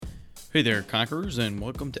Hey there, Conquerors, and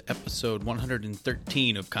welcome to episode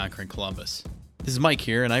 113 of Conquering Columbus. This is Mike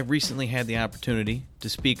here, and I recently had the opportunity to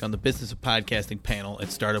speak on the Business of Podcasting panel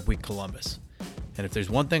at Startup Week Columbus. And if there's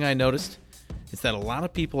one thing I noticed, it's that a lot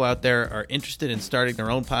of people out there are interested in starting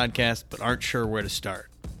their own podcast but aren't sure where to start.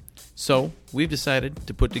 So, we've decided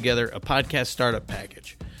to put together a podcast startup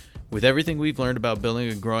package with everything we've learned about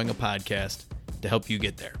building and growing a podcast to help you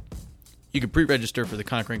get there. You can pre-register for the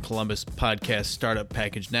Conquering Columbus podcast startup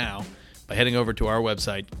package now by heading over to our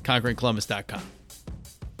website, conqueringcolumbus.com.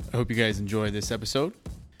 I hope you guys enjoy this episode,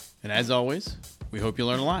 and as always, we hope you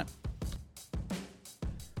learn a lot.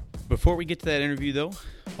 Before we get to that interview, though,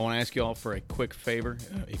 I want to ask you all for a quick favor.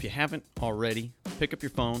 If you haven't already, pick up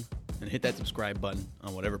your phone and hit that subscribe button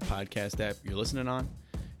on whatever podcast app you're listening on.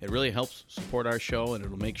 It really helps support our show, and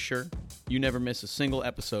it'll make sure you never miss a single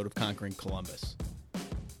episode of Conquering Columbus.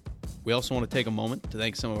 We also want to take a moment to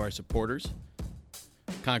thank some of our supporters.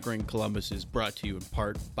 Conquering Columbus is brought to you in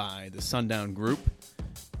part by the Sundown Group.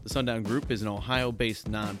 The Sundown Group is an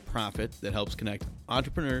Ohio-based nonprofit that helps connect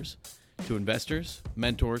entrepreneurs to investors,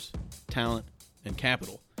 mentors, talent, and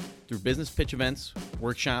capital through business pitch events,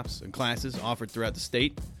 workshops, and classes offered throughout the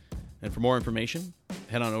state. And for more information,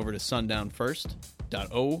 head on over to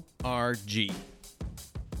sundownfirst.org.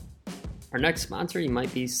 Our next sponsor you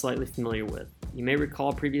might be slightly familiar with. You may recall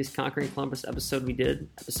a previous Conquering Columbus episode we did,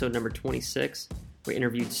 episode number 26. We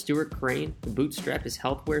interviewed Stuart Crane, who bootstrapped his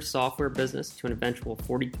healthcare software business to an eventual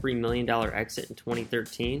 $43 million exit in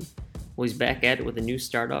 2013. Well, he's back at it with a new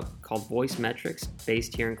startup called Voice Metrics,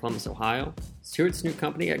 based here in Columbus, Ohio. Stuart's new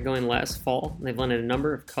company got going last fall, and they've landed a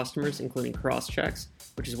number of customers, including Crosschecks,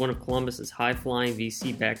 which is one of Columbus's high-flying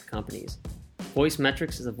VC-backed companies. Voice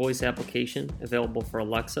Metrics is a voice application available for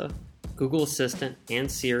Alexa, Google Assistant,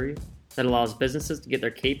 and Siri that allows businesses to get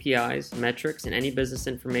their KPIs, metrics, and any business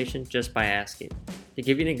information just by asking. To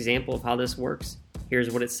give you an example of how this works,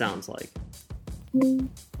 here's what it sounds like.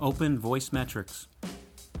 Open Voice Metrics.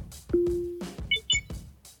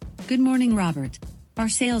 Good morning, Robert. Our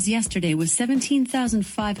sales yesterday was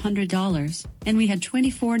 $17,500, and we had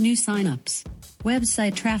 24 new signups.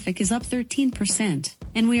 Website traffic is up 13%,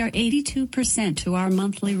 and we are 82% to our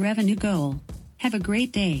monthly revenue goal. Have a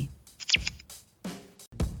great day.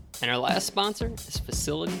 And our last sponsor is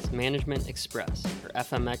Facilities Management Express, or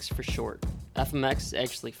FMX for short. FMX is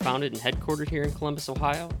actually founded and headquartered here in Columbus,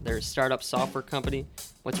 Ohio. They're a startup software company.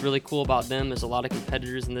 What's really cool about them, there's a lot of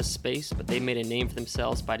competitors in this space, but they made a name for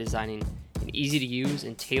themselves by designing an easy-to-use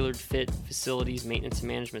and tailored-fit facilities maintenance and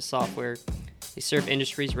management software. They serve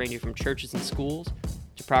industries ranging from churches and schools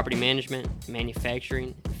to property management,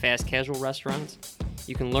 manufacturing, and fast casual restaurants.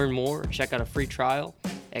 You can learn more or check out a free trial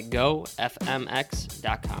at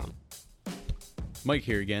gofmx.com. Mike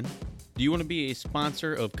here again. Do you want to be a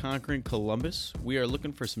sponsor of Conquering Columbus? We are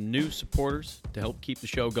looking for some new supporters to help keep the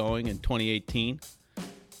show going in 2018.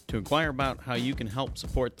 To inquire about how you can help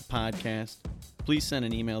support the podcast, please send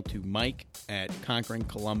an email to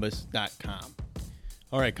mike@conqueringcolumbus.com.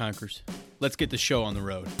 All right, Conquerors, let's get the show on the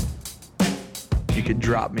road. You could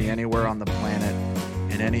drop me anywhere on the planet,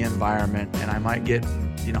 in any environment, and I might get,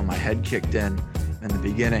 my head kicked in the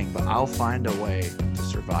beginning, but I'll find a way to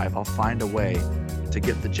survive. I'll find a way to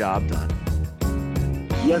get the job done.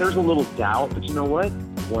 Yeah, there's a little doubt, but you know what?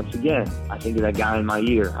 Once again, I think of that guy in my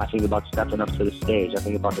ear. I think about stepping up to the stage. I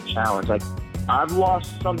think about the challenge. I've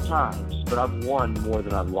lost sometimes, but I've won more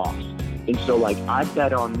than I've lost. And so, I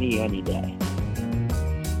bet on me any day.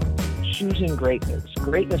 Choosing greatness.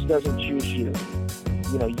 Greatness doesn't choose you.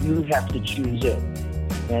 You have to choose it.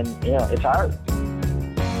 And, it's hard.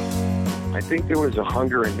 I think there was a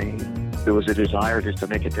hunger in me. There was a desire just to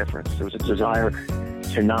make a difference. There was a desire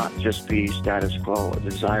to not just be status quo, a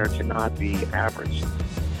desire to not be average.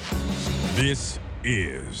 This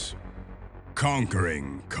is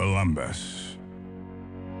Conquering Columbus.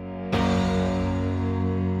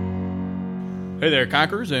 Hey there,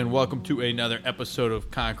 Conquerors, and welcome to another episode of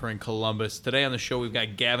Conquering Columbus. Today on the show, we've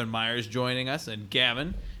got Gavin Myers joining us, and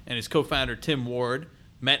Gavin and his co-founder, Tim Ward,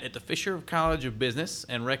 met at the Fisher College of Business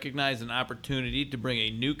and recognized an opportunity to bring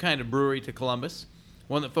a new kind of brewery to Columbus,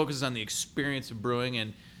 one that focuses on the experience of brewing.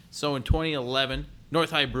 And so in 2011,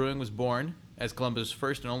 North High Brewing was born as Columbus'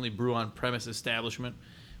 first and only brew-on-premise establishment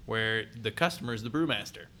where the customer is the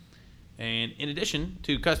brewmaster. And in addition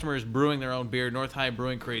to customers brewing their own beer, North High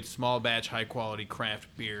Brewing creates small batch, high-quality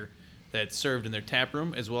craft beer that's served in their tap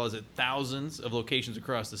room, as well as at thousands of locations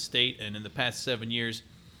across the state. And in the past 7 years,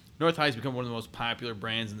 North High has become one of the most popular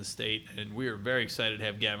brands in the state, and we are very excited to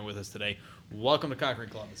have Gavin with us today. Welcome to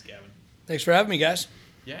Conquering Columbus, Gavin. Thanks for having me, guys.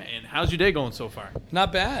 Yeah, and how's your day going so far?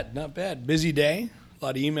 Not bad, not bad. Busy day, a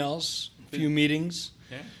lot of emails, a few meetings.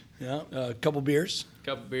 Yeah. Yeah, a couple beers.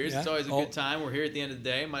 Couple beers. Yeah. It's always a good time. We're here at the end of the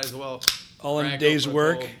day. Might as well all in a crack day's open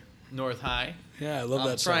work. old North High. Yeah, I love I'm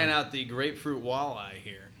that trying song. out the grapefruit walleye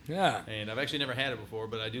here. Yeah. And I've actually never had it before,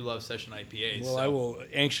 but I do love session IPAs. Well, so. I will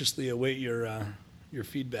anxiously await your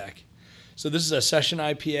feedback. So this is a session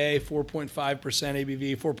IPA, 4.5%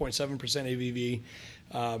 ABV, 4.7%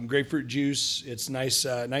 ABV, grapefruit juice. It's nice,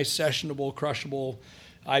 nice sessionable, crushable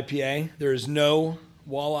IPA. There is no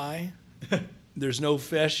walleye. There's no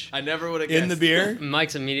fish. I never would have guessed. In the beer.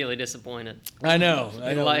 Mike's immediately disappointed. I know.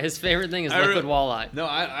 His favorite thing is liquid walleye. No,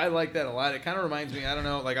 I like that a lot. It kind of reminds me, I don't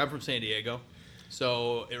know, like I'm from San Diego.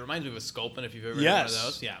 So it reminds me of a sculpin, if you've ever had one of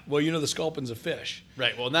those. Yeah. Well, you know the sculpin's a fish.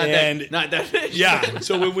 Right. Well, not that fish. Yeah.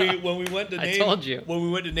 So when we went to name, I told you. When we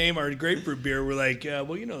went to name our grapefruit beer, we're like,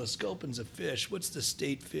 well, you know the sculpin's a fish. What's the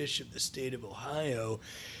state fish of the state of Ohio?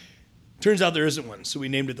 Turns out there isn't one, so we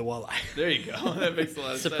named it the walleye. There you go. That makes a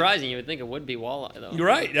lot of sense. Surprising, you would think it would be walleye though. You're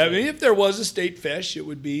right. I mean, if there was a state fish, it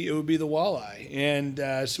would be the walleye,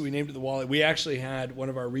 and so we named it the walleye. We actually had one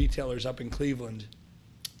of our retailers up in Cleveland.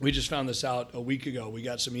 We just found this out a week ago. We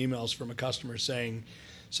got some emails from a customer saying,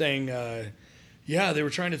 yeah, they were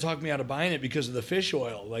trying to talk me out of buying it because of the fish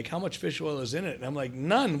oil. Like, how much fish oil is in it? And I'm like,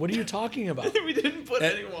 none. What are you talking about? We didn't put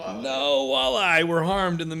any walleye. No walleye were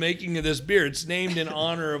harmed in the making of this beer. It's named in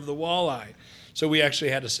honor of the walleye. So we actually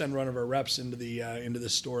had to send one of our reps into the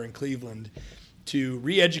store in Cleveland to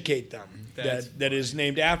re-educate them that is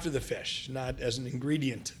named after the fish, not as an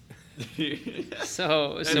ingredient.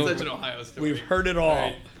 So such an Ohio story. We've heard it all.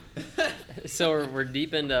 Right. So we're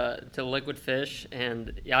deep into liquid fish,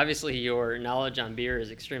 and obviously your knowledge on beer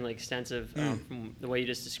is extremely extensive from the way you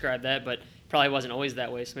just described that, but probably wasn't always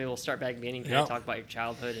that way. So maybe we'll start back at the beginning, kind of talk about your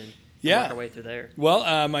childhood and work our way through there.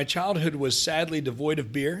 Well, my childhood was sadly devoid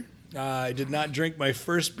of beer. I did not drink my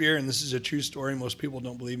first beer, and this is a true story. Most people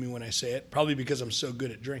don't believe me when I say it, probably because I'm so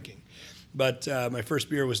good at drinking. But my first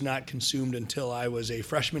beer was not consumed until I was a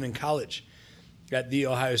freshman in college at The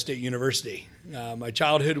Ohio State University. My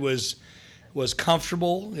childhood was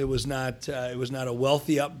comfortable. It was not a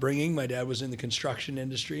wealthy upbringing. My dad was in the construction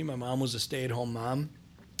industry. My mom was a stay-at-home mom.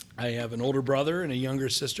 I have an older brother and a younger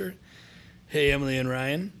sister. Hey, Emily and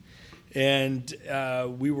Ryan. And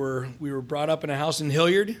we were brought up in a house in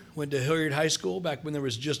Hilliard. Went to Hilliard High School back when there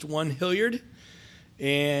was just one Hilliard.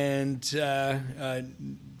 And I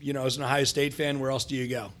was an Ohio State fan. Where else do you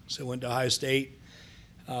go? So I went to Ohio State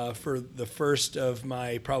for the first of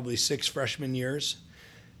my probably 6 freshman years,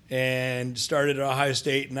 and started at Ohio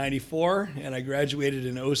State in '94, and I graduated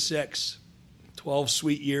in '06. 12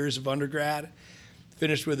 sweet years of undergrad,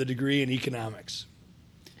 finished with a degree in economics.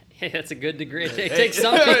 Hey, that's a good degree. It takes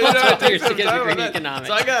some people 12 years to get a degree in economics.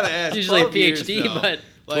 So I got to ask. Usually a PhD, but...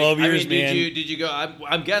 12 years, man. Did you go...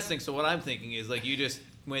 I'm guessing, so what I'm thinking is, like, you just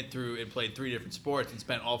went through and played 3 different sports and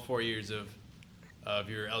spent all 4 years of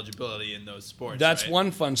your eligibility in those sports. That's right?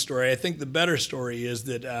 one fun story. I think the better story is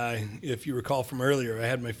that, if you recall from earlier, I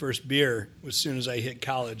had my first beer as soon as I hit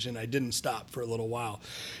college, and I didn't stop for a little while.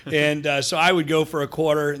 And so I would go for a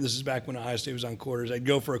quarter, and this is back when Ohio State was on quarters. I'd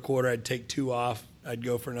go for a quarter, I'd take 2 off. I'd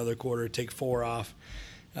go for another quarter, take 4 off.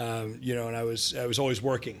 And I was always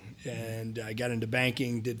working. And I got into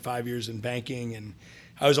banking, did 5 years in banking, and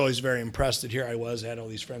I was always very impressed that here I had all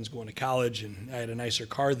these friends going to college, and I had a nicer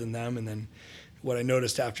car than them. And then what I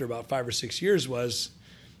noticed after about 5 or 6 years was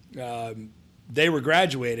they were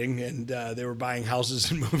graduating, and they were buying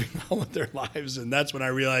houses and moving on with their lives. And that's when I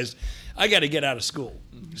realized I got to get out of school.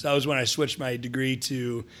 So that was when I switched my degree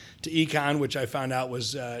to econ, which I found out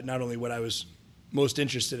was not only what I was most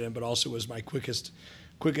interested in, but also was my quickest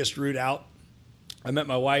route out. I met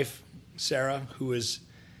my wife, Sarah,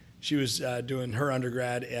 she was doing her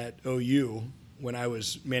undergrad at OU when I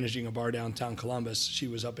was managing a bar downtown Columbus. She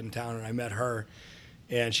was up in town, and I met her.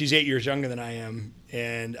 And she's 8 years younger than I am.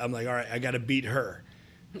 And I'm like, all right, I got to beat her.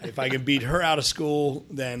 If I can beat her out of school,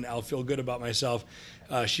 then I'll feel good about myself.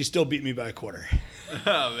 She still beat me by a quarter.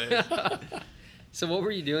 Oh, man. So what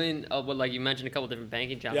were you doing? Like you mentioned a couple different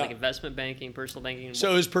banking jobs, Yeah. like investment banking, personal banking.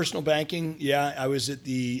 So it was personal banking. Yeah, I was at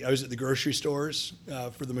the grocery stores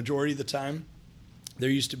for the majority of the time. There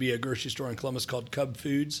used to be a grocery store in Columbus called Cub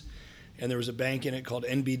Foods, and there was a bank in it called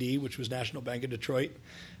NBD, which was National Bank of Detroit.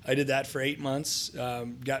 I did that for 8 months,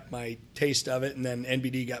 got my taste of it, and then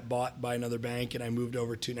NBD got bought by another bank, and I moved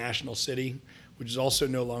over to National City, which is also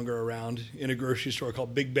no longer around, in a grocery store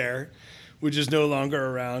called Big Bear, which is no longer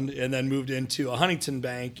around, and then moved into a Huntington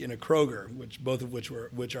Bank in a Kroger, both of which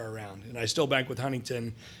are around. And I still bank with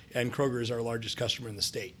Huntington, and Kroger is our largest customer in the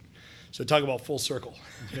state. So talk about full circle.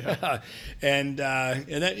 Yeah. and then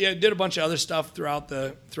did a bunch of other stuff throughout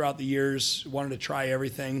the years. Wanted to try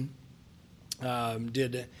everything.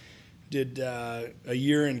 Did a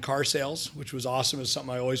year in car sales, which was awesome. It was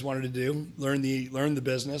something I always wanted to do. Learn the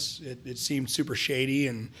business. It seemed super shady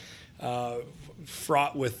and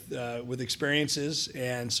fraught with experiences,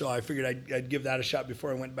 and so I figured I'd give that a shot before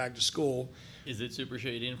I went back to school. Is it super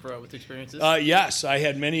shady and fraught with experiences? Yes, I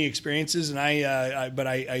had many experiences, and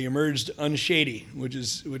I emerged unshady, which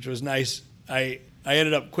was nice. I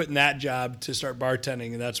ended up quitting that job to start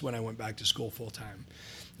bartending, and that's when I went back to school full time.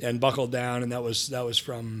 And buckled down, and that was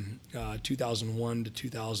from 2001 to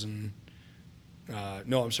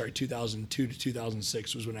 2002 to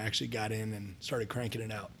 2006 was when I actually got in and started cranking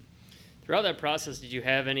it out. Throughout that process, did you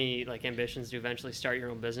have any ambitions to eventually start your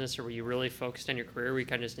own business, or were you really focused on your career? Were you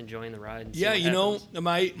kind of just enjoying the ride? And Yeah,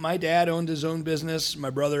 my dad owned his own business. My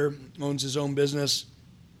brother owns his own business.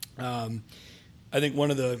 I think one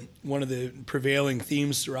of the prevailing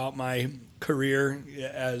themes throughout my career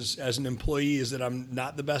as an employee is that I'm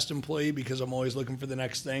not the best employee because I'm always looking for the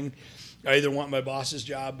next thing. I either want my boss's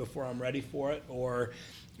job before I'm ready for it, or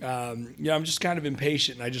I'm just kind of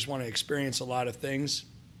impatient and I just want to experience a lot of things.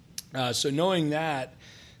 So knowing that,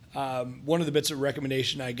 one of the bits of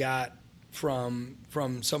recommendation I got from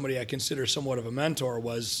somebody I consider somewhat of a mentor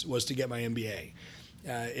was to get my MBA.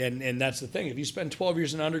 And that's the thing. If you spend 12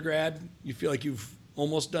 years in undergrad, you feel like you've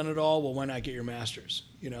almost done it all. Well, why not get your master's?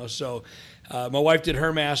 So my wife did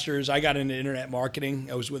her master's. I got into internet marketing.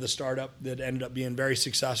 I was with a startup that ended up being very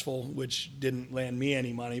successful, which didn't land me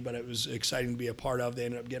any money, but it was exciting to be a part of. They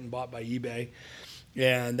ended up getting bought by eBay,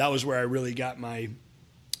 and that was where I really got my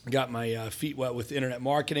feet wet with internet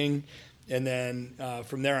marketing. And then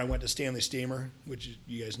from there, I went to Stanley Steamer, which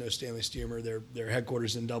you guys know Stanley Steamer. Their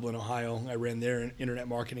headquarters in Dublin, Ohio. I ran their internet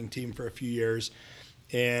marketing team for a few years,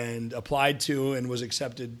 and applied to and was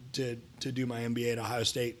accepted to do my MBA at Ohio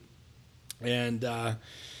State. And that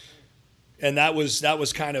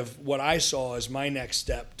was kind of what I saw as my next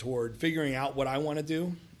step toward figuring out what I want to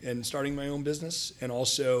do and starting my own business, and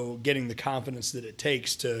also getting the confidence that it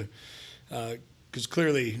takes to, because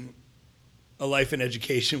clearly a life in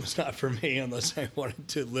education was not for me unless I wanted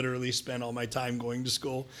to literally spend all my time going to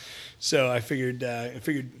school. So I figured,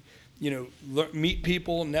 meet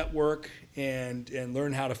people, network, and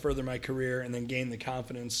learn how to further my career, and then gain the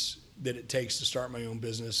confidence that it takes to start my own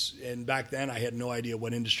business. And back then, I had no idea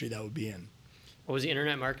what industry that would be in. What was the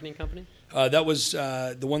internet marketing company? That was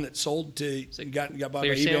the one that sold to got bought by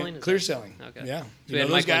eBay. ClearSailing. Okay. Yeah. So we had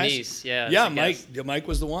Mike Neese. Yeah, Mike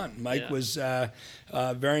was the one. Mike was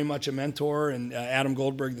very much a mentor, and Adam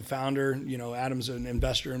Goldberg, the founder. Adam's an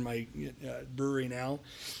investor in my brewery now.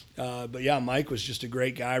 But yeah, Mike was just a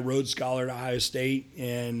great guy, Rhodes Scholar at Ohio State,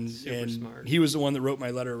 and smart. He was the one that wrote my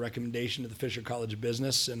letter of recommendation to the Fisher College of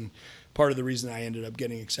Business, and part of the reason I ended up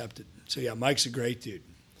getting accepted. So yeah, Mike's a great dude.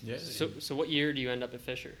 Yeah. So what year do you end up at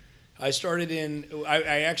Fisher? I started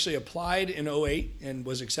I actually applied in 2008 and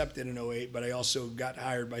was accepted in 2008, but I also got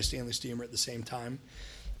hired by Stanley Steamer at the same time,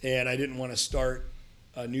 and I didn't want to start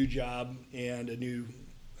a new job and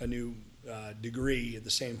a new degree at the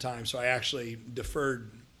same time, so I actually deferred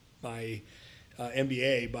my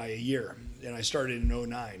MBA by a year, and I started in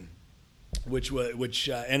 2009, which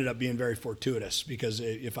ended up being very fortuitous, because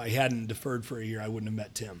if I hadn't deferred for a year, I wouldn't have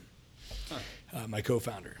met Tim, my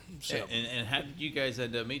co-founder. So. And how did you guys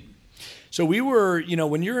end up meeting? So we were,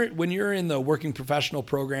 when you're in the working professional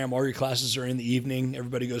program, all your classes are in the evening.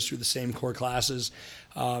 Everybody goes through the same core classes.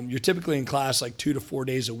 You're typically in class like 2 to 4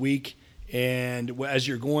 days a week, and as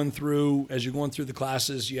you're going through the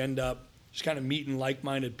classes, you end up just kind of meeting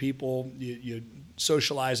like-minded people. You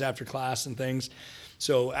socialize after class and things.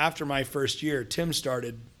 So after my first year, Tim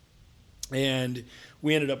started, and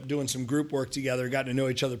we ended up doing some group work together, got to know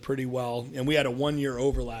each other pretty well, and we had a 1-year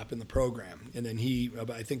overlap in the program. And then he,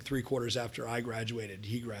 I think 3 quarters after I graduated,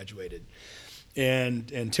 he graduated.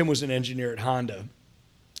 And Tim was an engineer at Honda.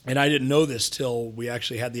 And I didn't know this till we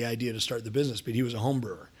actually had the idea to start the business, but he was a home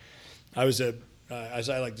brewer. I was as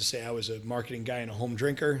I like to say, I was a marketing guy and a home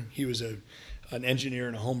drinker. He was an engineer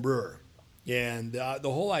and a home brewer. And the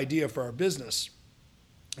whole idea for our business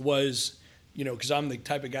was, because I'm the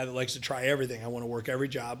type of guy that likes to try everything. I want to work every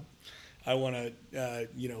job. I want to,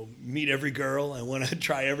 meet every girl. I want to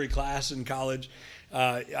try every class in college.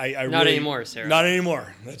 Not anymore, Sarah. Not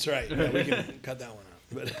anymore. That's right. Yeah, we can cut that one out.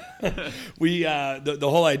 But we, the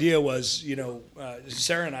whole idea was,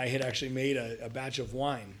 Sarah and I had actually made a batch of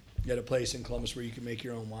wine at a place in Columbus where you can make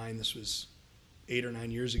your own wine. This was 8 or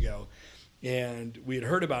 9 years ago. And we had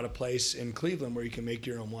heard about a place in Cleveland where you can make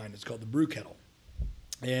your own wine. It's called the Brew Kettle.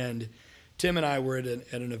 And Tim and I were at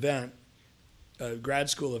an event, a grad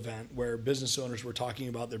school event, where business owners were talking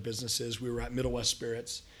about their businesses. We were at Middle West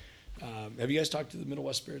Spirits. Have you guys talked to the Middle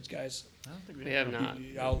West Spirits guys? I don't think We have not.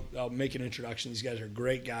 I'll make an introduction. These guys are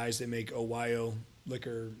great guys. They make Ohio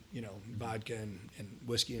liquor, vodka and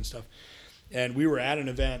whiskey and stuff. And we were at an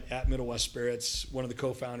event at Middle West Spirits. One of the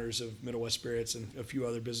co-founders of Middle West Spirits and a few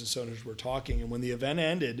other business owners were talking. And when the event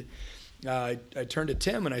ended, I turned to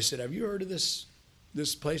Tim and I said, "Have you heard of this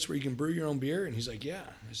place where you can brew your own beer?" And he's like, "Yeah."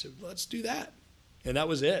 I said, "Let's do that." And that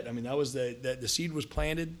was it. I mean, that was the seed was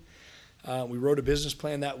planted. We wrote a business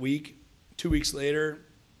plan that week. 2 weeks later,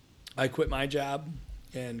 I quit my job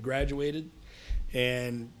and graduated,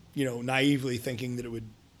 and naively thinking that it would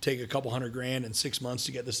take a couple $100,000 and 6 months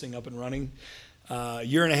to get this thing up and running. A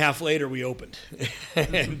year and a half later, we opened,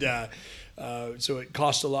 and so it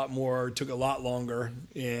cost a lot more, took a lot longer,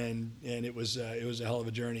 and it was a hell of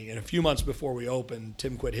a journey. And a few months before we opened,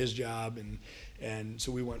 Tim quit his job, and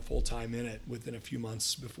so we went full time in it. Within a few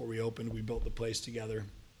months before we opened, we built the place together,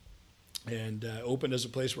 and opened as a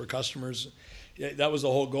place where customers. That was the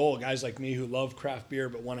whole goal. Guys like me who love craft beer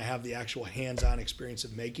but want to have the actual hands-on experience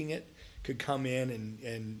of making it could come in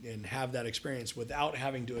and have that experience without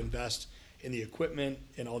having to invest in the equipment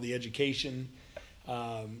and all the education,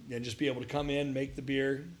 and just be able to come in, make the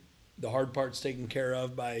beer, the hard part's taken care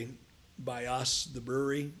of by us, the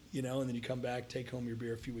brewery, and then you come back, take home your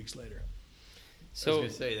beer a few weeks later. So I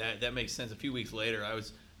was going to say that makes sense. A few weeks later, I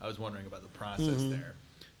was wondering about the process there,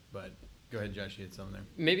 but go ahead, Josh. You had something there.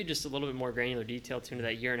 Maybe just a little bit more granular detail into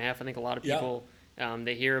that year and a half. I think a lot of people.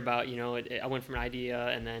 They hear about, I went from an idea,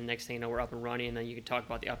 and then next thing you know, we're up and running, and then you can talk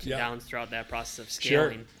about the ups and downs throughout that process of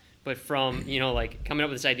scaling. Sure. But from, like coming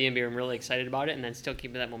up with this idea and being really excited about it, and then still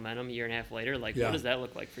keeping that momentum a year and a half later, what does that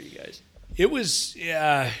look like for you guys? It was,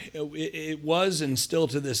 it was, and still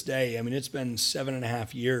to this day. I mean, it's been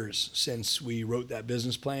 7.5 years since we wrote that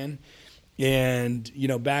business plan. And,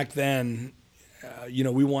 back then,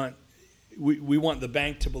 we want the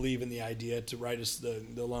bank to believe in the idea, to write us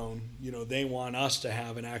the loan. They want us to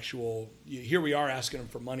have an actual. Here we are asking them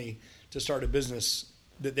for money to start a business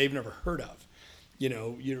that they've never heard of.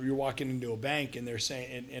 You're walking into a bank and they're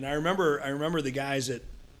saying, and I remember the guys at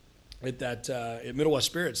Middle West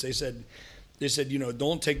Spirits. They said,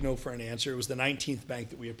 don't take no for an answer. It was the 19th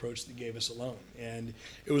bank that we approached that gave us a loan, and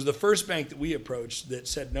it was the first bank that we approached that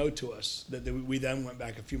said no to us. That we then went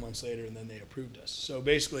back a few months later, and then they approved us. So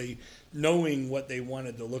basically, knowing what they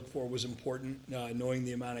wanted to look for was important. Knowing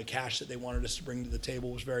the amount of cash that they wanted us to bring to the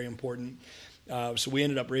table was very important. So we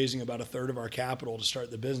ended up raising about a third of our capital to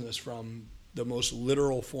start the business from the most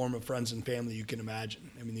literal form of friends and family you can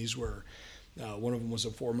imagine. I mean, these were. One of them was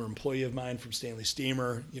a former employee of mine from Stanley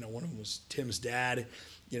Steamer. One of them was Tim's dad.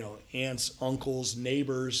 Aunts, uncles,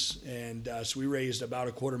 neighbors, and so we raised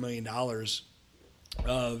about $250,000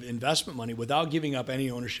 of investment money without giving up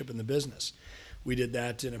any ownership in the business. We did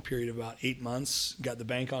that in a period of about 8 months. Got the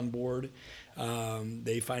bank on board.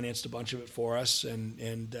 They financed a bunch of it for us,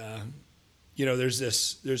 and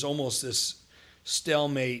there's almost this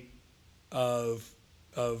stalemate of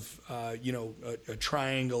a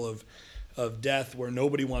triangle of death where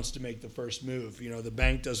nobody wants to make the first move. The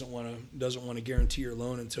bank doesn't want to guarantee your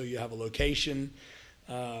loan until you have a location.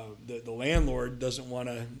 The landlord doesn't want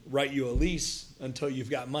to write you a lease until you've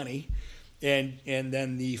got money. And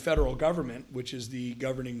then the federal government, which is the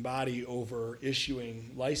governing body over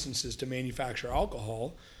issuing licenses to manufacture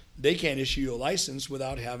alcohol, they can't issue you a license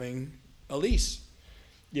without having a lease.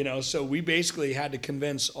 So we basically had to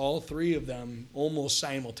convince all three of them almost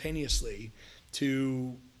simultaneously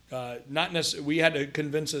to not necessarily. We had to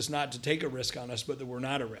convince us not to take a risk on us, but that we're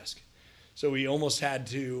not a risk. So we almost had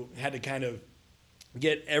to kind of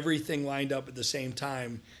get everything lined up at the same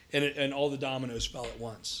time, and all the dominoes fell at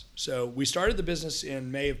once. So we started the business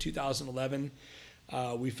in May of 2011.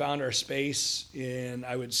 We found our space in,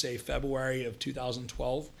 I would say, February of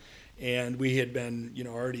 2012, and we had been,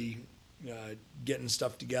 already getting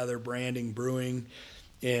stuff together, branding, brewing,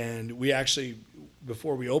 and we actually,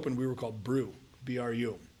 before we opened, we were called Brew,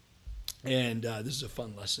 BRU, and this is a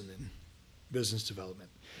fun lesson in business development.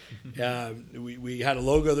 We had a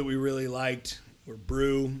logo that we really liked. We're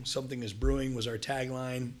Brew, something is brewing was our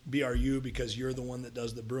tagline. BRU because you're the one that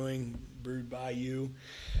does the brewing, brewed by you,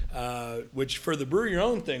 which for the brew your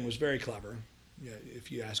own thing was very clever,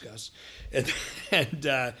 if you ask us. And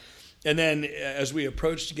then as we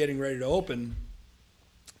approached getting ready to open,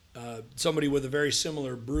 somebody with a very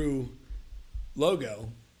similar Brew logo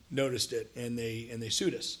noticed it, and they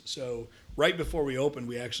sued us. So right before we opened,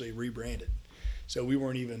 we actually rebranded. So we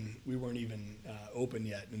weren't even open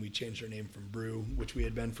yet, and we changed our name from Brew, which we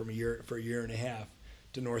had been for a year and a half,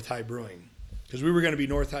 to North High Brewing, because we were going to be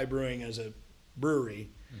North High Brewing as a brewery,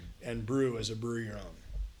 and Brew as a brew your own.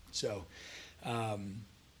 So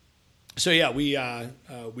So yeah, we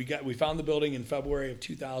found the building in February of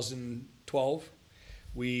 2012.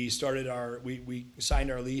 We signed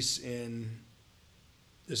our lease in,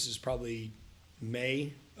 this is probably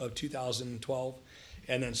May of 2012,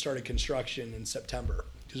 and then started construction in September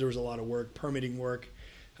because there was a lot of work, permitting work.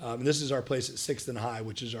 And this is our place at 6th and High,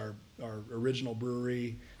 which is our original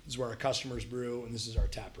brewery. This is where our customers brew, and this is our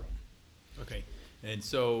tap room. Okay. And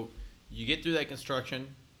so you get through that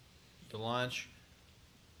construction, the launch.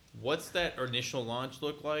 What's that initial launch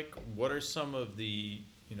look like? What are some of the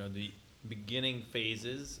beginning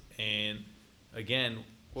phases? And again,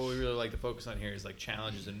 what we really like to focus on here is like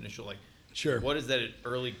challenges and initial, like, sure. What does that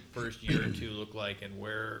early first year or two look like, and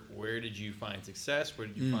where did you find success? Where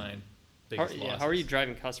did you find biggest losses? How are you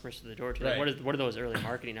driving customers to the door today? Right. What do those early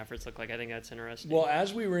marketing efforts look like? I think that's interesting. Well,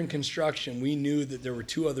 as we were in construction, we knew that there were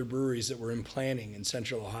 2 other breweries that were in planning in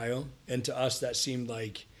Central Ohio, and to us that seemed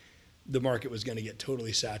like the market was going to get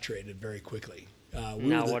totally saturated very quickly.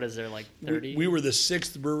 What is there, like 30? We were the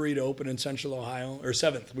 6th brewery to open in Central Ohio, or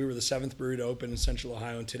 7th. We were the 7th brewery to open in Central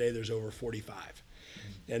Ohio, and today there's over 45.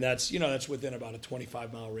 And that's within about a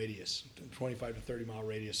 25-mile radius, 25 to 30-mile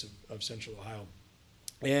radius of Central Ohio.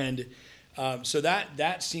 And so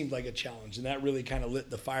that seemed like a challenge, and that really kind of lit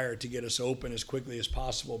the fire to get us open as quickly as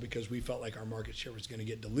possible because we felt like our market share was going to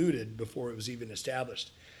get diluted before it was even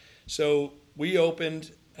established. So we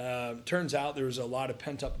opened. Turns out there was a lot of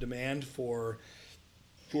pent-up demand for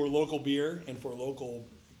local beer and for local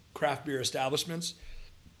craft beer establishments.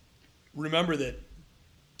 Remember that,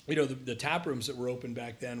 the tap rooms that were open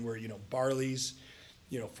back then were, Barley's,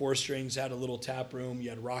 Four Strings had a little tap room. You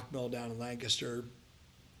had Rock Mill down in Lancaster,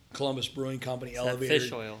 Columbus Brewing Company, Elevated.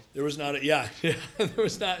 Fish oil. There was not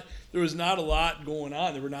there was not a lot going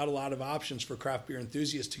on. There were not a lot of options for craft beer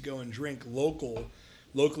enthusiasts to go and drink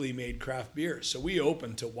locally made craft beers. So we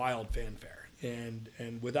opened to wild fanfare,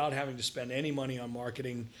 and without having to spend any money on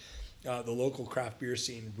marketing, the local craft beer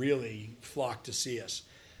scene really flocked to see us.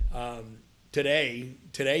 Today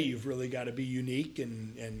you've really got to be unique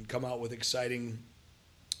and come out with exciting,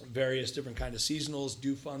 various different kind of seasonals,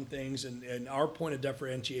 do fun things, and our point of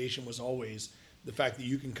differentiation was always the fact that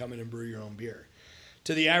you can come in and brew your own beer.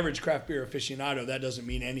 To the average craft beer aficionado, that doesn't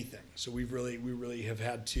mean anything. So we really have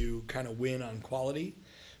had to kind of win on quality,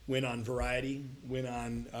 win on variety, win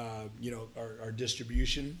on our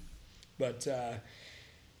distribution. But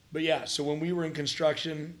yeah, so when we were in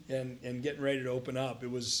construction and getting ready to open up,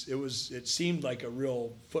 it seemed like a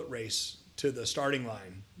real foot race to the starting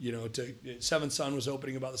line. Seventh Son was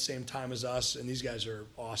opening about the same time as us, and these guys are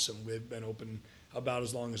awesome. We've been open about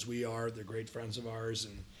as long as we are. They're great friends of ours,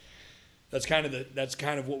 and that's kind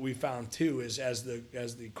of what we found too, is as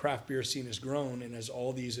the craft beer scene has grown and as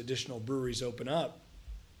all these additional breweries open up,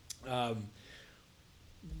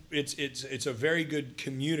 it's a very good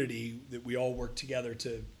community that we all work together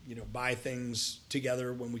to buy things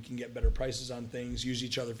together when we can get better prices on things, use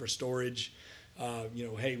each other for storage.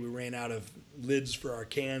 Hey, we ran out of lids for our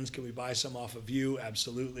cans. Can we buy some off of you?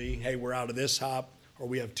 Absolutely. Hey, we're out of this hop, or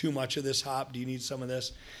we have too much of this hop. Do you need some of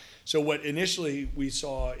this? So what initially we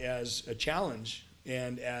saw as a challenge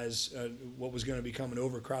and as what was going to become an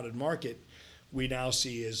overcrowded market, we now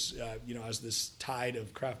see as this tide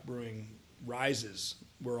of craft brewing rises,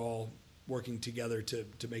 we're all working together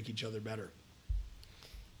to make each other better.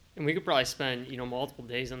 And we could probably spend multiple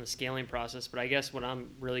days on the scaling process, but I guess what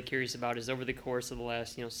I'm really curious about is over the course of the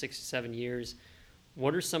last 6 to 7 years,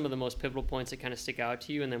 what are some of the most pivotal points that kind of stick out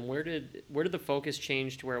to you? And then where did the focus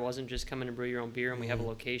change to where it wasn't just come in and brew your own beer and we have a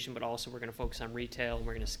location, but also we're going to focus on retail and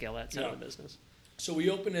we're going to scale that side of the business? So we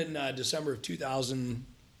opened in December of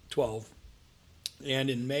 2012, and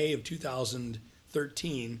in May of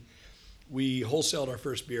 2013, we wholesaled our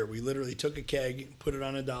first beer. We literally took a keg, put it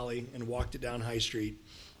on a dolly, and walked it down High Street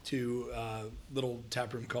to a little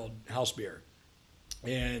tap room called House Beer.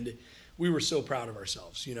 And we were so proud of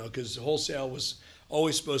ourselves, because wholesale was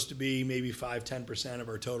always supposed to be maybe 5-10% of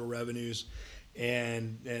our total revenues,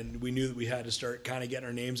 and we knew that we had to start kind of getting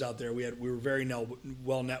our names out there. We were very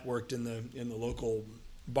well networked in the local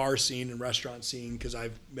bar scene and restaurant scene, because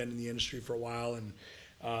I've been in the industry for a while,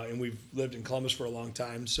 and we've lived in Columbus for a long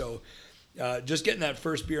time. So just getting that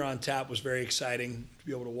first beer on tap was very exciting, to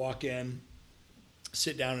be able to walk in,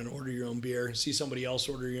 sit down and order your own beer, see somebody else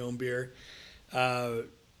order your own beer.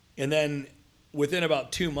 And then within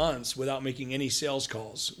about 2 months, without making any sales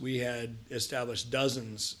calls, we had established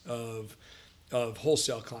dozens of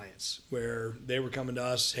wholesale clients where they were coming to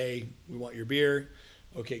us, hey, we want your beer.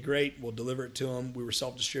 Okay, great. We'll deliver it to them. We were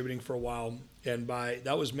self-distributing for a while. And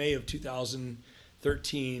that was May of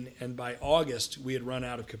 2013. And by August, we had run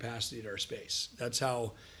out of capacity at our space. That's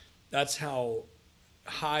how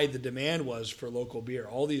high the demand was for local beer.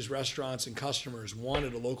 All these restaurants and customers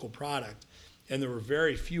wanted a local product, and there were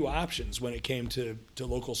very few options when it came to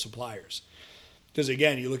local suppliers. Because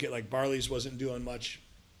again, you look at like Barley's wasn't doing much.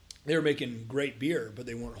 They were making great beer, but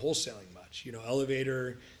they weren't wholesaling much.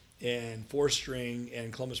 Elevator and Four String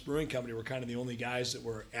and Columbus Brewing Company were kind of the only guys that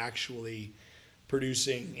were actually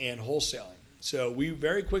producing and wholesaling. So we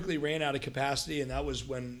very quickly ran out of capacity, and that was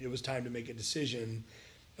when it was time to make a decision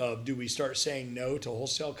of, do we start saying no to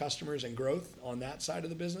wholesale customers and growth on that side of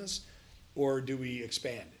the business, or do we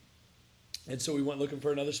expand? And so we went looking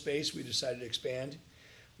for another space. We decided to expand.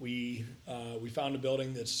 We found a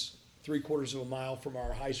building that's 3/4 of a mile from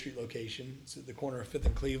our High Street location. It's at the corner of 5th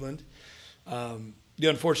and Cleveland. The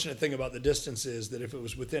unfortunate thing about the distance is that if it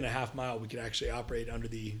was within a half mile, we could actually operate under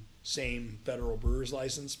the same federal brewer's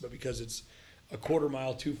license. But because it's a 1/4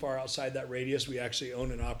 mile too far outside that radius, we actually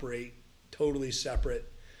own and operate totally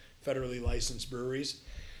separate federally licensed breweries.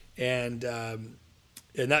 And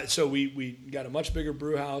so we got a much bigger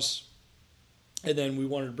brew house, and then we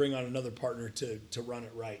wanted to bring on another partner to run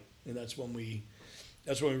it right. And that's when we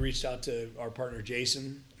reached out to our partner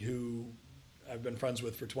Jason, who I've been friends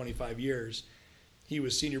with for 25 years. He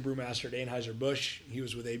was senior brewmaster at Anheuser-Busch. He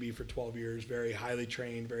was with AB for 12 years, very highly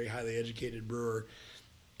trained, very highly educated brewer.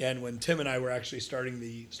 And when Tim and I were actually starting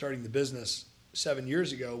the business 7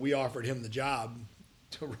 years ago, we offered him the job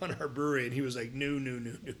to run our brewery, and he was like, no.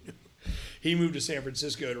 He moved to San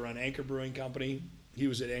Francisco to run Anchor Brewing Company. He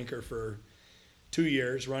was at Anchor for 2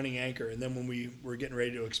 years running Anchor, and then when we were getting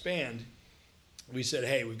ready to expand, we said,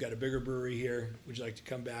 hey, we've got a bigger brewery here. Would you like to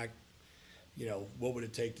come back? What would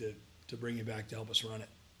it take to bring you back to help us run it?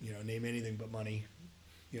 Name anything but money.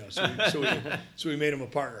 So we made him a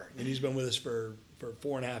partner, and he's been with us for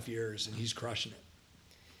 4.5 years, and he's crushing it.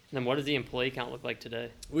 And then what does the employee count look like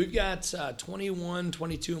today? We've got 21,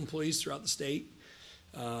 22 employees throughout the state.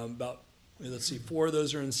 4 of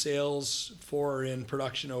those are in sales, 4 are in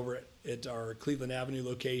production over at our Cleveland Avenue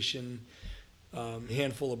location, a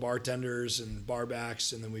handful of bartenders and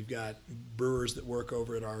barbacks, and then we've got brewers that work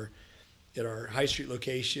over at our High Street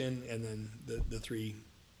location, and then the three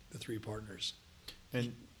partners.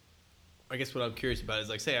 And I guess what I'm curious about is,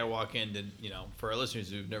 like, say I walk into, for our listeners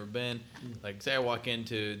who've never been, like, say I walk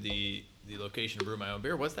into the location to brew my own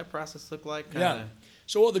beer. What's that process look like? Yeah.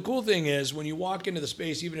 So the cool thing is, when you walk into the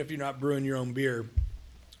space, even if you're not brewing your own beer,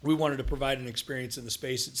 we wanted to provide an experience in the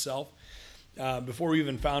space itself. Before we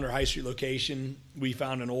even found our High Street location, we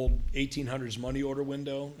found an old 1800s money order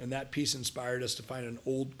window, and that piece inspired us to find an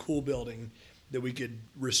old, cool building that we could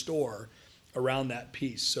restore around that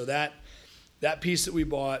piece. So that piece that we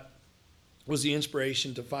bought was the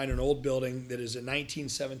inspiration to find an old building that is a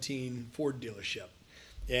 1917 Ford dealership.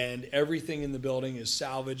 And everything in the building is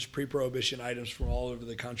salvaged, pre-prohibition items from all over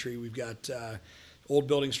the country. We've got old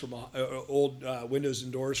buildings from old windows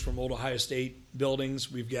and doors from old Ohio State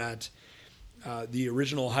buildings. We've got the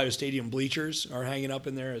original Ohio Stadium bleachers are hanging up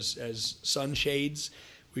in there as sunshades.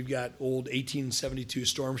 We've got old 1872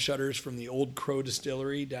 storm shutters from the Old Crow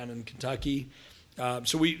Distillery down in Kentucky.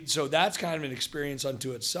 So that's kind of an experience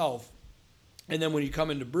unto itself. And then when you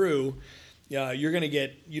come into brew, you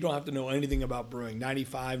don't have to know anything about brewing.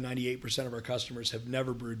 98% of our customers have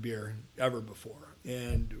never brewed beer ever before,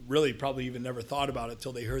 and really probably even never thought about it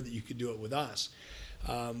till they heard that you could do it with us.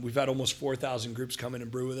 We've had almost 4,000 groups come in and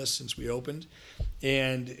brew with us since we opened.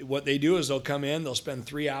 And what they do is they'll come in, they'll spend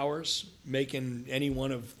 3 hours making any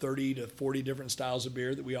one of 30 to 40 different styles of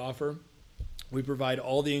beer that we offer. We provide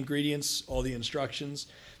all the ingredients, all the instructions.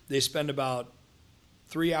 They spend about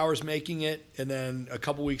 3 hours making it, and then a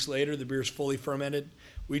couple weeks later, the beer's fully fermented.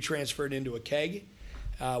 We transfer it into a keg.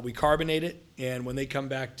 We carbonate it, and when they come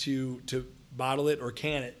back to bottle it or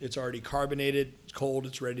can it, it's already carbonated, it's cold,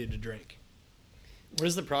 it's ready to drink. What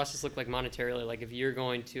does the process look like monetarily? Like, if you're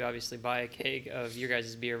going to obviously buy a keg of your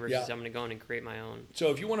guys' beer versus I'm going to go in and create my own.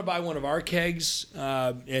 So if you want to buy one of our kegs,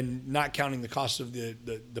 and not counting the cost of the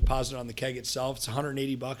deposit on the keg itself, it's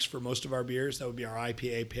 $180 for most of our beers. That would be our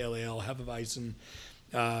IPA, Pale Ale, Hefeweizen,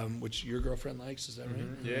 which your girlfriend likes. Is that right?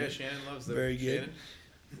 Mm-hmm. Yeah, Shannon loves them. Very good.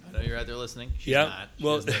 Shannon, I know you're out there listening. She's yep. not. She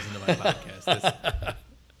doesn't listen to my podcast.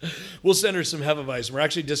 We'll send her some Hefeweizen. We're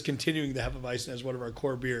actually discontinuing the Hefeweizen as one of our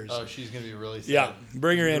core beers. Oh, she's going to be really sad. Yeah,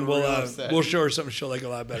 bring her in. We'll show her something she'll like a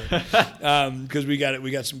lot better, because we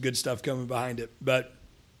got some good stuff coming behind it. But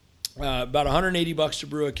about $180 to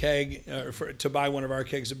brew a keg, to buy one of our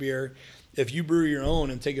kegs of beer. If you brew your own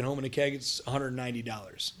and take it home in a keg, it's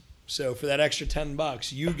 $190. So for that extra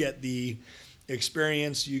 $10, you get the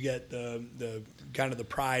experience, you get the kind of the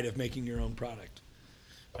pride of making your own product.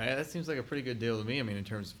 That seems like a pretty good deal to me. I mean, in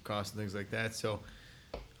terms of cost and things like that. So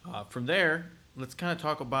from there, let's kind of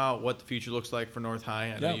talk about what the future looks like for North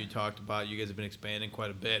High. I know Yeah. you talked about you guys have been expanding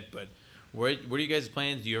quite a bit, but what are you guys'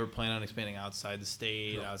 plans? Do you ever plan on expanding outside the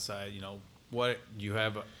state, outside, what do you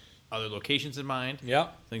have other locations in mind? Yeah.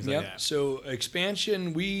 Things like that. So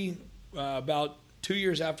expansion, we, about 2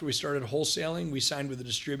 years after we started wholesaling, we signed with a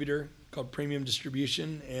distributor called Premium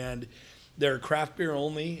Distribution, and they're craft beer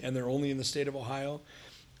only, and they're only in the state of Ohio.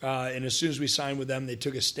 And as soon as we signed with them, they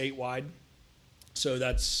took us statewide. So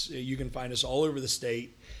you can find us all over the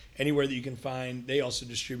state, anywhere that you can find. They also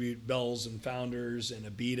distribute Bell's and Founders and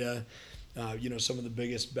Abita, some of the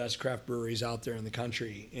biggest, best craft breweries out there in the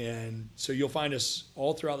country. And so you'll find us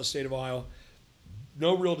all throughout the state of Ohio.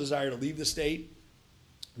 No real desire to leave the state.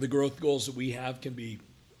 The growth goals that we have can be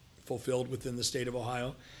fulfilled within the state of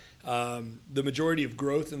Ohio. The majority of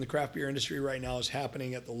growth in the craft beer industry right now is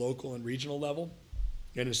happening at the local and regional level.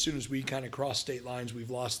 And as soon as we kind of cross state lines, we've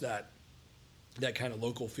lost that kind of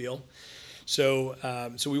local feel. So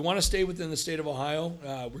we want to stay within the state of Ohio.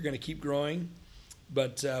 We're going to keep growing,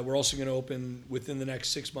 but we're also going to open, within the next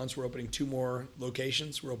 6 months, we're opening 2 more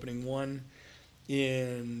locations. We're opening one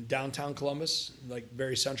in downtown Columbus, like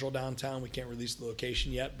very central downtown. We can't release the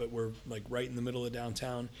location yet, but we're like right in the middle of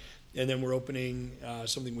downtown. And then we're opening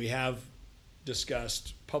something we have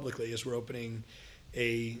discussed publicly, is we're opening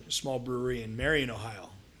a small brewery in Marion, Ohio,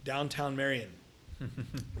 downtown Marion,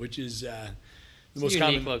 which is the most unique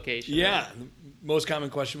common location. Yeah, the most common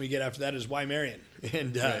question we get after that is why Marion?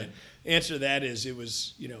 And answer to that is, it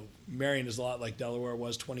was, Marion is a lot like Delaware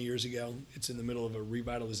was 20 years ago. It's in the middle of a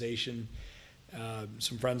revitalization.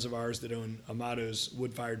 Some friends of ours that own Amato's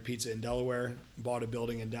Wood-Fired Pizza in Delaware bought a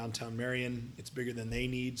building in downtown Marion. It's bigger than they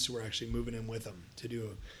need, so we're actually moving in with them to do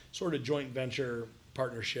a sort of joint venture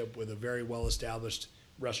partnership with a very well-established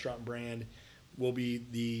restaurant brand. We'll be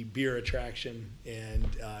the beer attraction, and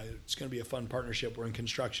it's going to be a fun partnership. We're in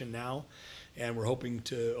construction now, and we're hoping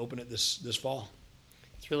to open it this fall.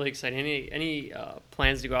 It's really exciting. Any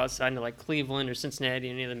plans to go outside into like Cleveland or Cincinnati,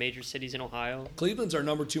 any of the major cities in Ohio? Cleveland's our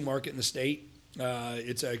number 2 market in the state.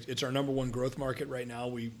 It's our number 1 growth market right now.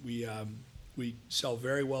 We sell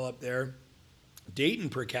very well up there. Dayton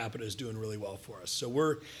per capita is doing really well for us. So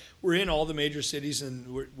we're in all the major cities,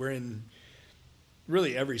 and we're in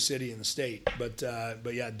really every city in the state. But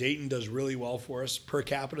yeah, Dayton does really well for us. Per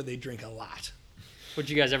capita, they drink a lot. Would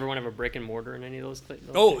you guys ever want to have a brick and mortar in any of those?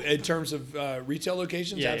 Oh, in terms of retail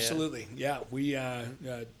locations, Yeah, absolutely. Yeah, we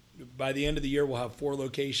by the end of the year we'll have 4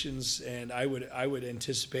 locations, and I would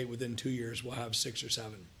anticipate within 2 years we'll have 6 or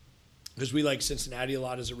 7, because we like Cincinnati a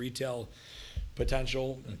lot as a retail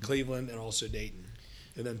potential, Cleveland, and also Dayton,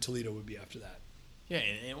 and then Toledo would be after that. Yeah,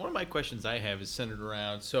 and one of my questions I have is centered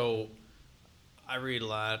around, so I read a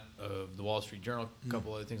lot of the Wall Street Journal, a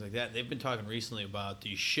couple other things like that. They've been talking recently about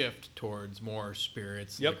the shift towards more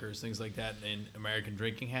spirits, liquors, things like that in American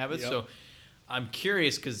drinking habits. So I'm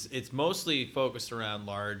curious, because it's mostly focused around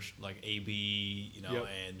large, like AB,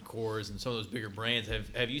 and Coors and some of those bigger brands.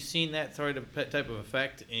 Have you seen that sort of type of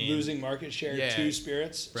effect in losing market share to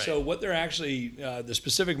spirits? Right. So what they're actually, the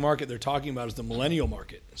specific market they're talking about is the millennial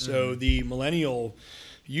market. So the millennial,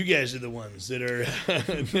 you guys are the ones that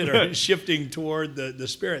are shifting toward the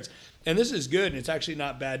spirits. And this is good, and it's actually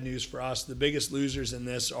not bad news for us. The biggest losers in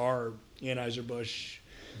this are Anheuser-Busch,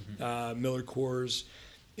 Miller Coors.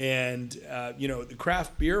 And, the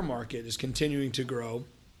craft beer market is continuing to grow.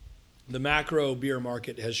 The macro beer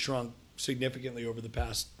market has shrunk significantly over the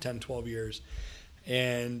past 10, 12 years.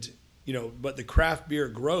 And, but the craft beer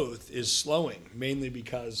growth is slowing, mainly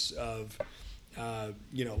because of,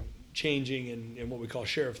 changing in what we call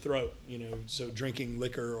share of throat, so drinking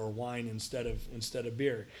liquor or wine instead of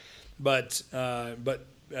beer. But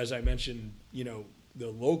as I mentioned, the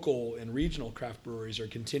local and regional craft breweries are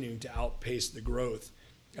continuing to outpace the growth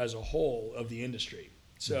as a whole of the industry.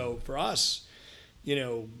 So for us,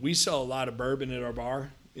 we sell a lot of bourbon at our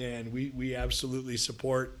bar, and we absolutely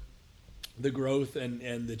support the growth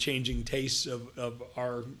and the changing tastes of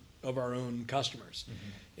our own customers.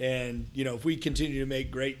 And if we continue to make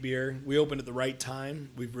great beer, we opened at the right time.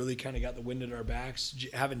 We've really kind of got the wind at our backs.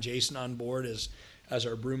 Having Jason on board as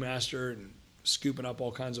our brewmaster and scooping up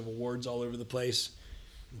all kinds of awards all over the place,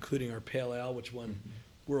 including our Pale Ale, which won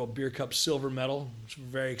World Beer Cup silver medal, which we're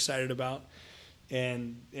very excited about.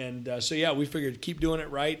 And so yeah, we figured keep doing it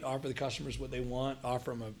right, offer the customers what they want,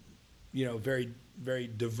 offer them a very, very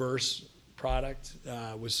diverse product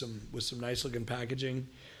with some nice looking packaging.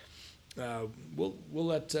 We'll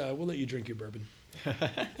let you drink your bourbon.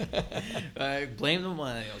 Blame the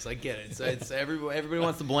millennials. I get it. It's everybody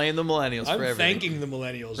wants to blame the millennials for everything. I'm thanking the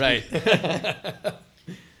millennials. Right.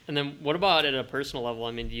 And then what about at a personal level?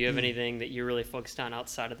 I mean, do you have anything that you're really focused on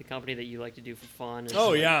outside of the company that you like to do for fun?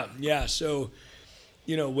 Oh, yeah. So,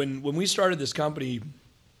 when we started this company,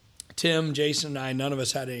 Tim, Jason, and I, none of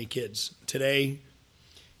us had any kids. Today,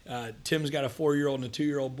 Tim's got a 4-year-old and a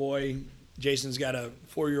 2-year-old boy. Jason's got a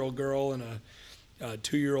 4-year-old girl and a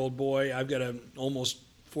 2-year-old boy. I've got an almost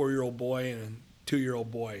 4-year-old boy and a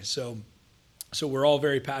 2-year-old boy. So we're all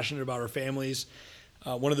very passionate about our families.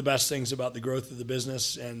 One of the best things about the growth of the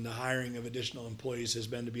business and the hiring of additional employees has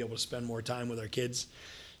been to be able to spend more time with our kids.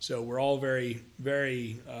 So we're all very,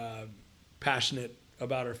 very passionate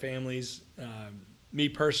about our families. Me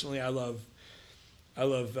personally, I love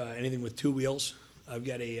anything with 2 wheels. I've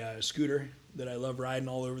got a scooter that I love riding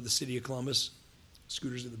all over the city of Columbus.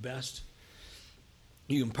 Scooters are the best.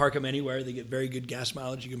 You can park them anywhere. They get very good gas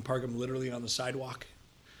mileage. You can park them literally on the sidewalk.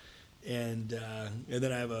 And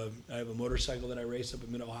then I have a motorcycle that I race up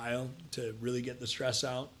in Mid-Ohio to really get the stress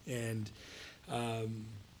out. And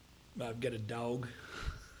I've got a dog.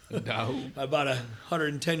 I bought a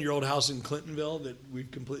 110-year-old house in Clintonville that we've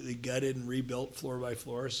completely gutted and rebuilt floor by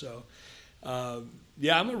floor. So, I'm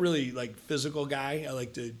a really physical guy. I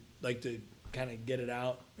like to kind of get it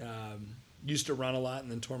out. Used to run a lot and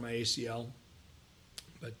then tore my ACL.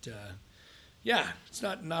 But it's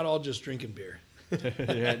not all just drinking beer.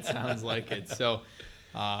 Yeah, it sounds like it. So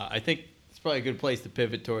I think it's probably a good place to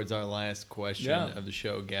pivot towards our last question of the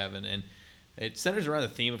show, Gavin. And it centers around the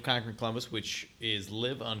theme of Conquering Columbus, which is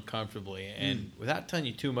live uncomfortably. And without telling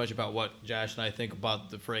you too much about what Josh and I think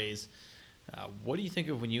about the phrase, what do you think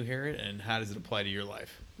of when you hear it, and how does it apply to your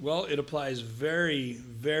life? Well, it applies very,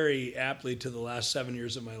 very aptly to the last 7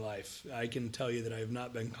 years of my life. I can tell you that I have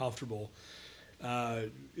not been comfortable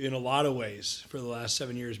in a lot of ways for the last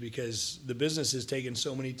 7 years because the business has taken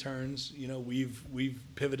so many turns. We've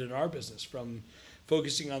pivoted our business from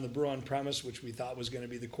focusing on the brew on premise, which we thought was going to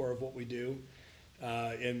be the core of what we do,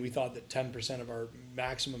 and we thought that 10% of our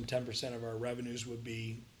maximum 10% of our revenues would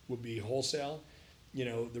be wholesale.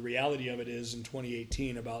 The reality of it is in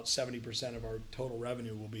 2018, about 70% of our total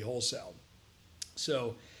revenue will be wholesale.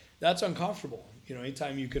 So that's uncomfortable.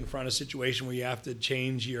 Anytime you confront a situation where you have to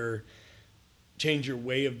change your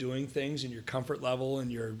way of doing things and your comfort level and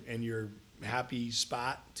your happy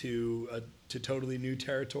spot to totally new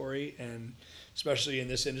territory, and especially in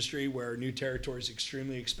this industry where new territory is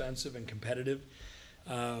extremely expensive and competitive,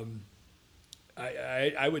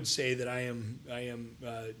 I would say that I am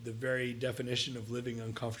the very definition of living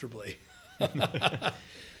uncomfortably.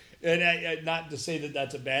 And not to say that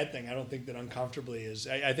that's a bad thing. I don't think that uncomfortably is.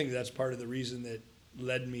 I think that's part of the reason that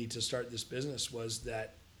led me to start this business was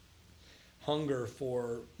that hunger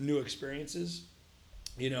for new experiences,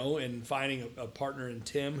 and finding a partner in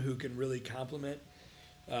Tim who can really complement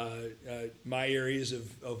my areas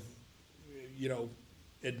of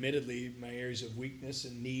admittedly my areas of weakness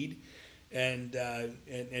and need, and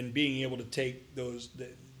being able to take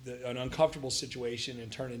an uncomfortable situation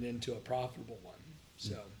and turn it into a profitable one.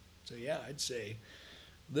 So yeah, I'd say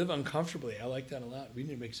live uncomfortably. I like that a lot. We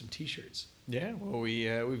need to make some T-shirts. Yeah, well,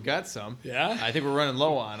 we've got some. Yeah, I think we're running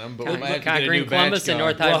low on them, but we might have to get a new Columbus batch and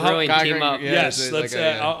going. North High Brewing team up. Yes, let's.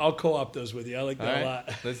 I'll co-op those with you. I like that a lot.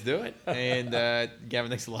 Let's do it. And Gavin,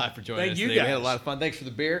 thanks a lot for joining us you today. guys. We had a lot of fun. Thanks for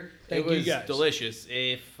the beer. Thank it was you guys. delicious.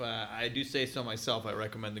 If I do say so myself, I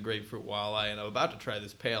recommend the Grapefruit Walleye, and I'm about to try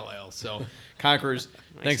this pale ale. So, Conquerors,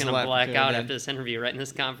 thanks a lot. I'm going to black out after this interview right in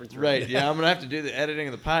this conference room. Right, yeah, I'm going to have to do the editing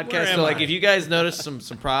of the podcast. Where So, am I? if you guys notice some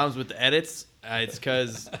problems with the edits, it's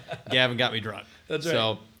because Gavin got me drunk. That's right.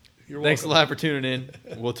 So, You're thanks a welcome. lot for tuning in.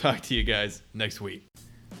 We'll talk to you guys next week.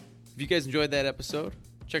 If you guys enjoyed that episode,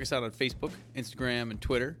 check us out on Facebook, Instagram, and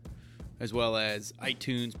Twitter, as well as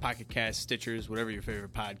iTunes, Pocket Cast, Stitchers, whatever your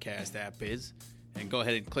favorite podcast app is. And go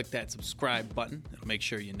ahead and click that subscribe button. It'll make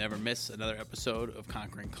sure you never miss another episode of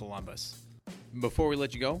Conquering Columbus. Before we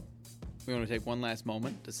let you go, we want to take one last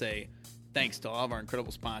moment to say thanks to all of our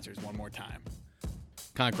incredible sponsors one more time.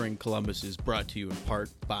 Conquering Columbus is brought to you in part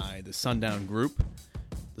by the Sundown Group.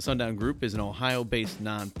 The Sundown Group is an Ohio-based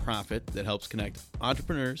nonprofit that helps connect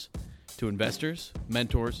entrepreneurs to investors,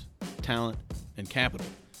 mentors, talent, and capital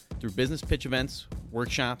through business pitch events,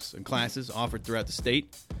 workshops, and classes offered throughout the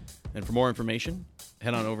state. And for more information,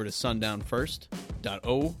 head on over to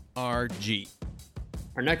sundownfirst.org.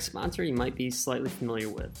 Our next sponsor you might be slightly familiar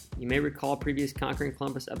with. You may recall a previous Conquering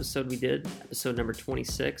Columbus episode we did, episode number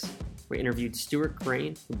 26. We interviewed Stuart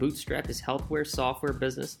Crane, who bootstrapped his healthware software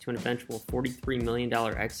business to an eventual $43 million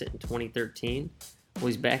exit in 2013. Well,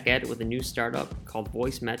 he's back at it with a new startup called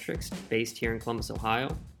Voice Metrics, based here in Columbus,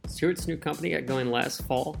 Ohio. Stuart's new company got going last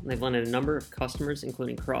fall, and they've landed a number of customers,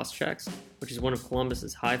 including Crosschecks, which is one of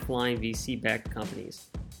Columbus's high-flying VC-backed companies.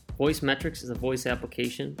 Voice Metrics is a voice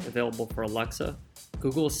application available for Alexa,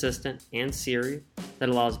 Google Assistant, and Siri that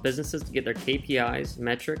allows businesses to get their KPIs,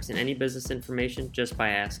 metrics, and any business information just by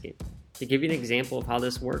asking. To give you an example of how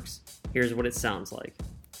this works, here's what it sounds like.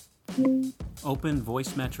 Open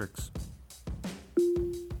Voice Metrics.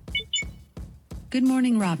 Good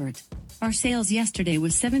morning, Robert. Our sales yesterday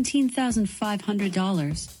was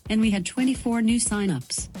 $17,500, and we had 24 new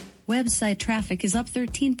signups. Website traffic is up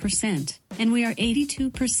 13%, and we are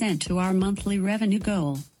 82% to our monthly revenue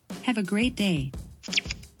goal. Have a great day.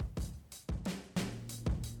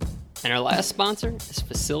 And our last sponsor is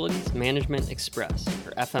Facilities Management Express,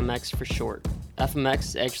 or FMX for short. FMX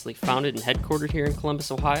is actually founded and headquartered here in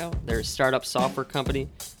Columbus, Ohio. They're a startup software company.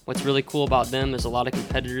 What's really cool about them, there's a lot of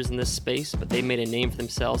competitors in this space, but they made a name for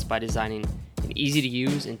themselves by designing an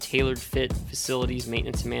easy-to-use and tailored-fit facilities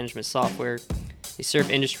maintenance and management software. They serve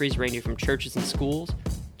industries ranging from churches and schools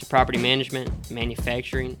to property management,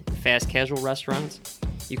 manufacturing, and fast casual restaurants.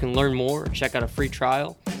 You can learn more or check out a free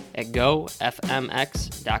trial at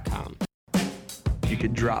gofmx.com. You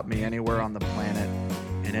could drop me anywhere on the planet,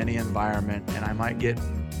 in any environment, and I might get,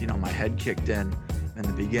 my head kicked in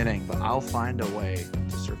the beginning, but I'll find a way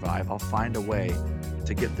to survive. I'll find a way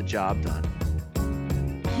to get the job done.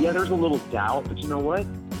 Yeah, there's a little doubt, but you know what?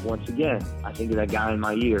 Once again, I think of that guy in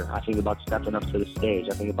my ear. I think about stepping up to the stage.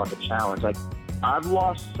 I think about the challenge. I've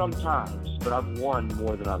lost sometimes, but I've won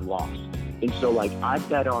more than I've lost. And so, I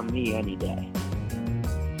bet on me any day.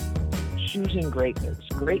 Choosing greatness.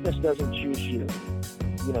 Greatness doesn't choose you.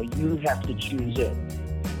 You have to choose it.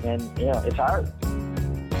 And, it's hard.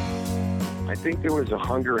 I think there was a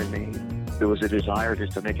hunger in me. There was a desire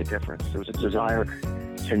just to make a difference. There was a desire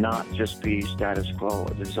to not just be status quo,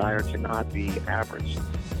 a desire to not be average.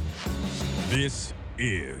 This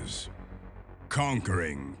is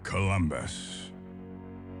Conquering Columbus.